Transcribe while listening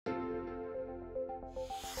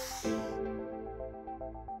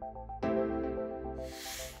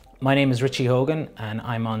My name is Richie Hogan and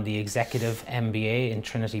I'm on the Executive MBA in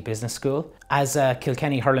Trinity Business School. As a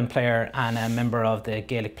Kilkenny hurling player and a member of the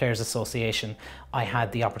Gaelic Players Association, I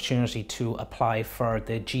had the opportunity to apply for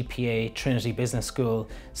the GPA Trinity Business School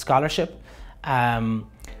scholarship and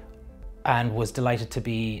was delighted to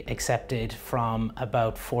be accepted from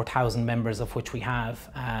about 4,000 members of which we have.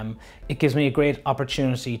 It gives me a great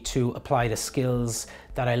opportunity to apply the skills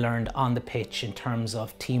that I learned on the pitch in terms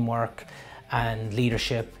of teamwork and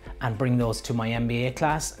leadership and bring those to my MBA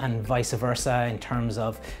class, and vice versa in terms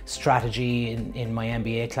of strategy in my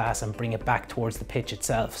MBA class and bring it back towards the pitch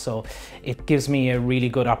itself. So it gives me a really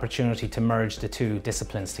good opportunity to merge the two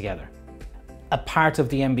disciplines together. A part of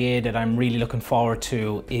the MBA that I'm really looking forward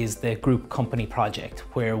to is the group company project,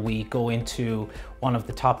 where we go into one of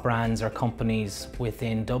the top brands or companies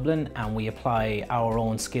within Dublin and we apply our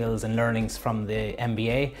own skills and learnings from the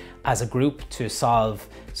MBA as a group to solve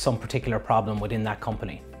some particular problem within that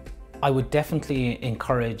company. I would definitely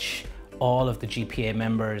encourage all of the GPA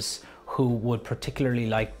members who would particularly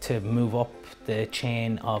like to move up the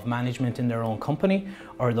chain of management in their own company,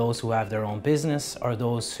 or those who have their own business, or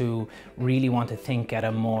those who really want to think at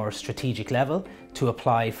a more strategic level, to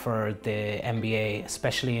apply for the MBA,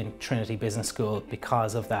 especially in Trinity Business School,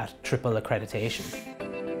 because of that triple accreditation.